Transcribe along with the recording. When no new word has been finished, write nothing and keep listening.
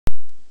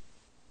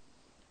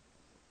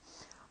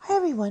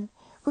everyone,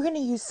 we're going to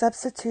use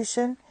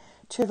substitution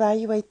to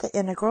evaluate the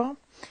integral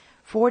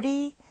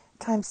 40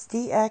 times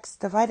dx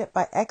divided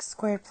by x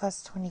squared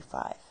plus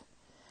 25.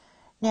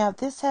 Now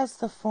this has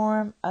the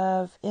form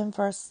of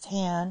inverse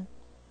tan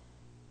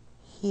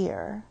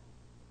here.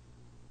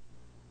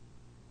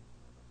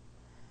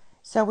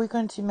 So we're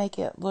going to make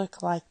it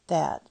look like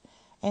that.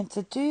 And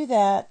to do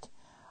that,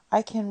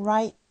 I can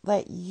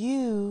let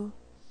u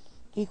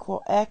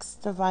equal x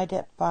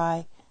divided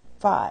by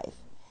 5.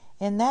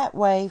 In that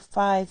way,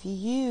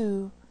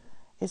 5u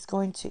is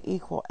going to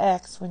equal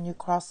x when you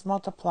cross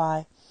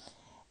multiply.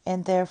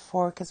 And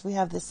therefore, because we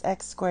have this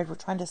x squared, we're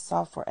trying to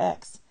solve for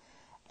x.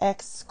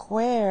 X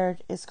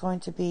squared is going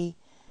to be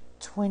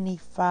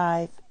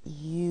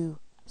 25u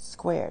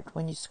squared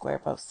when you square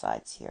both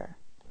sides here.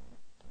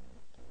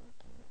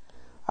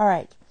 All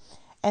right,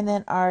 and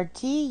then our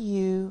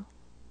du,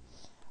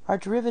 our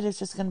derivative is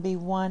just going to be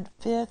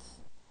 1/5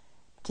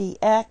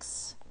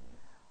 dx,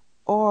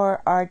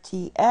 or our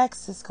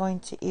dx is going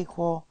to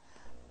equal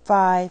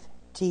 5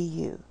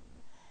 du.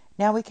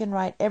 Now we can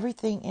write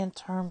everything in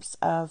terms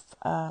of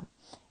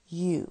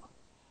u.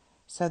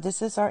 So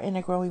this is our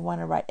integral. We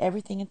want to write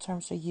everything in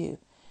terms of u.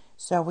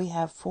 So we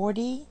have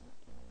 40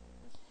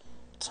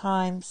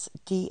 times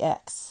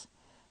dx.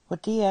 Well,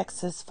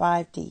 dx is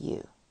 5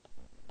 du.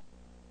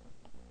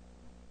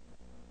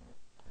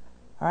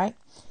 All right.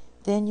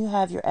 Then you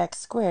have your x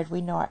squared.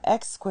 We know our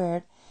x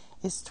squared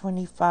is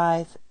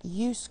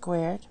 25u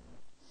squared.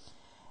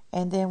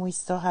 And then we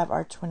still have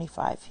our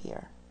 25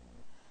 here.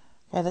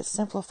 Okay, let's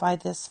simplify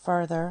this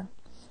further.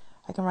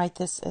 I can write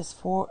this as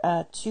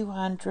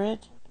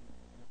 200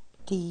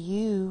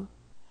 du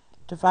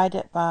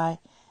divided by,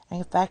 I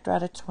can factor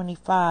out a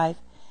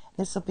 25.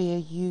 This will be a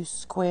u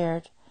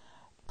squared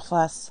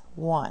plus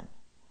 1.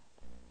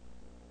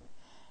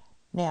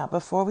 Now,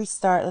 before we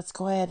start, let's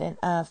go ahead and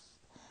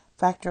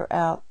factor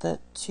out the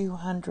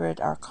 200,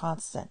 our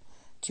constant.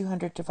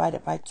 200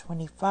 divided by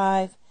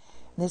 25.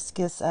 This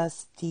gives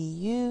us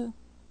du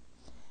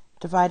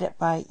divided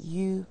by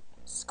u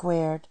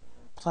squared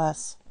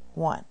plus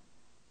 1.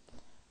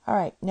 All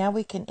right, now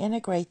we can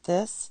integrate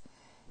this.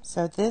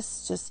 So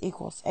this just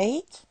equals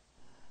 8.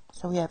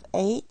 So we have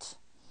 8.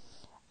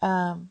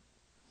 And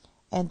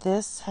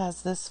this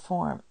has this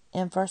form,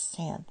 inverse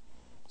tan.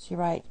 So you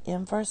write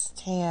inverse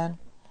tan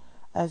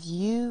of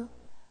u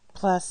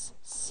plus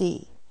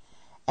c.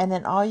 And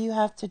then all you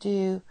have to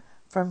do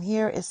from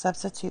here is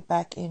substitute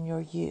back in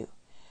your u.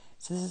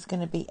 So this is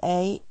going to be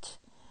 8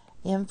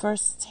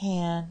 inverse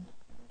tan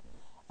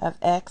of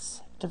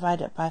x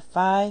divided by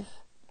 5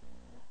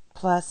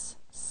 plus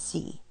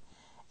c.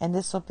 And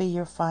this will be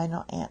your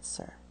final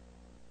answer.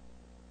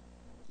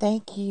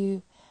 Thank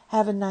you.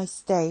 Have a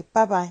nice day.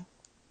 Bye-bye.